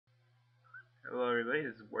Hello everybody,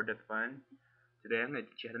 this is Word Death Fun. Today I'm going to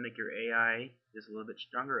teach you how to make your AI just a little bit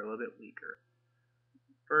stronger, a little bit weaker.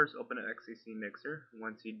 First, open an XCC mixer.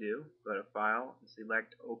 Once you do, go to File and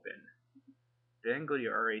select Open. Then go to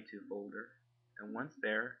your RA2 folder. And once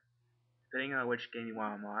there, depending on which game you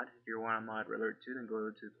want to mod, if you want to mod Alert 2, then go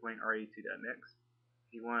to plain RA2.mix.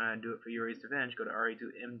 If you want to do it for Yuri's Revenge, go to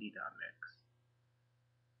RA2MD.mix.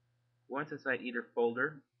 Once inside either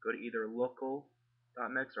folder, go to either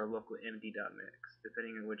Local.mix or Localmd.mix,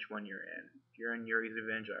 depending on which one you're in. If you're in Yuri's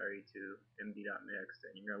Revenge or RA2MD.mix,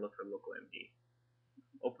 then you're going to look for Localmd.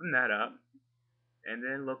 Open that up, and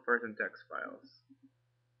then look for some text files.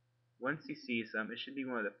 Once you see some, it should be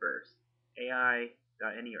one of the first,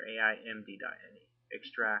 AI.ini or AIMD.ini.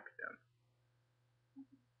 Extract them.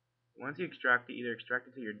 Once you extract it, either extract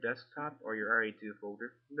it to your desktop or your RA2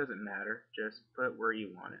 folder. It doesn't matter, just put where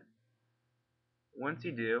you want it. Once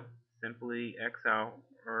you do, simply X out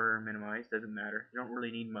or minimize, doesn't matter. You don't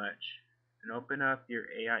really need much. And open up your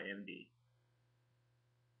AIMD.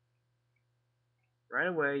 Right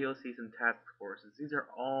away, you'll see some task forces. These are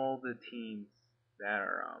all the teams that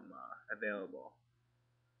are available.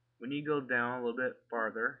 When you go down a little bit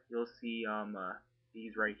farther, you'll see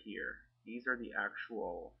these right here. These are the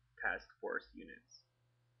actual task force units.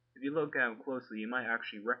 If you look at them closely, you might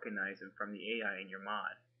actually recognize them from the AI in your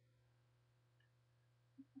mod.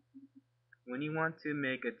 When you want to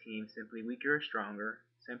make a team simply weaker or stronger,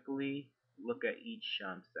 simply look at each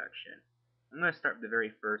section. I'm going to start with the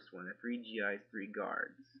very first one, the 3 GIs, 3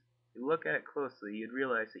 guards. If you look at it closely, you'd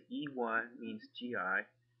realize that E1 means GI,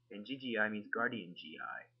 and GGI means Guardian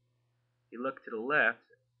GI. If you look to the left,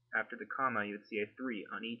 after the comma, you would see a 3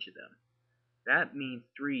 on each of them. That means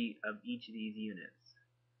 3 of each of these units.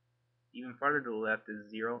 Even farther to the left is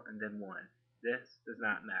 0 and then 1. This does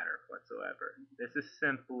not matter whatsoever. This is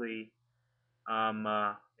simply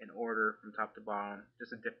in order from top to bottom,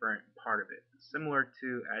 just a different part of it. Similar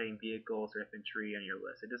to adding vehicles or infantry on your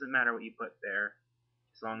list. It doesn't matter what you put there,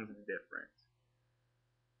 as long as it's different.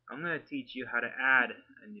 I'm going to teach you how to add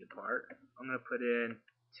a new part. I'm going to put in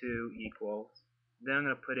 2 equals, then I'm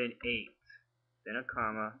going to put in 8, then a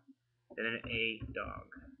comma, then an A dog.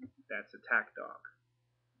 That's attack dog.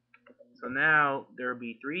 So now there will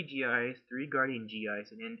be 3 GIs, 3 Guardian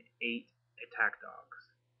GIs, and then 8 attack dogs.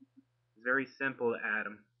 It's very simple to add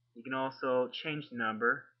them. You can also change the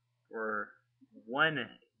number for 1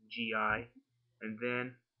 GI and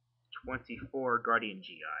then 24 Guardian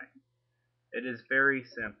GI. It is very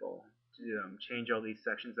simple to change all these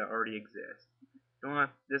sections that already exist.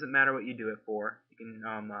 Doesn't matter what you do it for. You can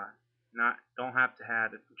don't have to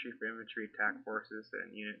have infantry for infantry attack forces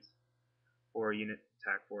and units for unit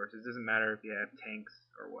attack forces. It doesn't matter if you have tanks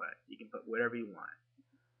or what. You can put whatever you want.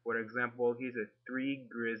 For example, here's a 3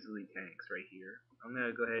 grizzly tanks right here. I'm going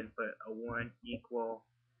to go ahead and put a 1 equal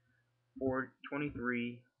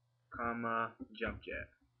 423, comma, jump jet.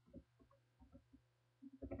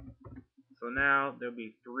 So now there'll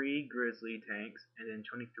be 3 grizzly tanks and then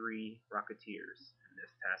 23 rocketeers in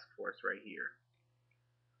this task force right here.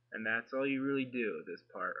 And that's all you really do with this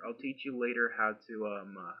part. I'll teach you later how to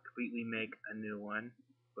completely make a new one.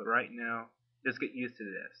 But right now, just get used to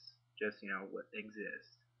this. Just, what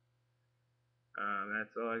exists.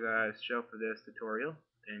 That's all I got to show for this tutorial.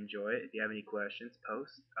 Enjoy it. If you have any questions,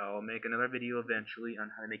 post. I'll make another video eventually on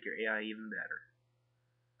how to make your AI even better.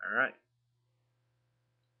 Alright.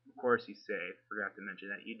 Of course you save. Forgot to mention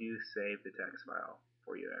that. You do save the text file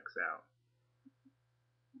before you X out.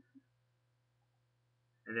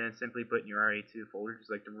 And then simply put in your RA2 folder, just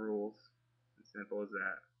like the rules. As simple as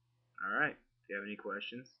that. Alright. If you have any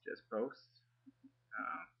questions, just post.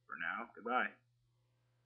 For now, goodbye.